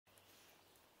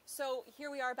So here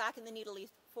we are back in the needle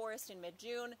leaf forest in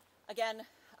mid-June. Again,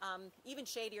 even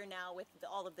shadier now with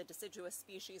all of the deciduous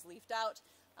species leafed out,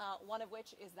 one of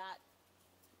which is that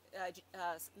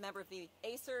member of the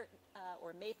Acer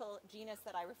or maple genus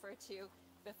that I referred to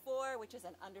before, which is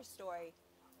an understory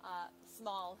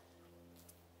small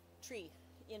tree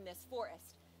in this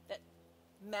forest that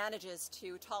manages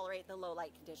to tolerate the low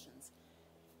light conditions.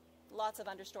 Lots of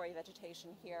understory vegetation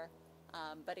here,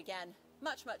 but again,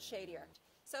 much shadier.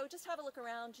 So just have a look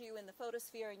around you in the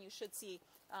photosphere and you should see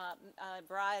a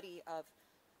variety of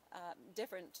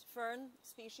different fern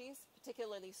species,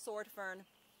 particularly sword fern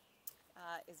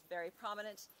is very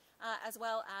prominent, as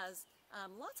well as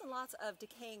lots and lots of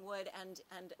decaying wood and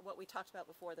what we talked about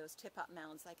before, those tip-up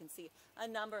mounds. I can see a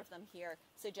number of them here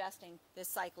suggesting this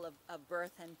cycle of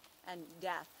birth and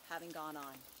death having gone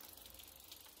on.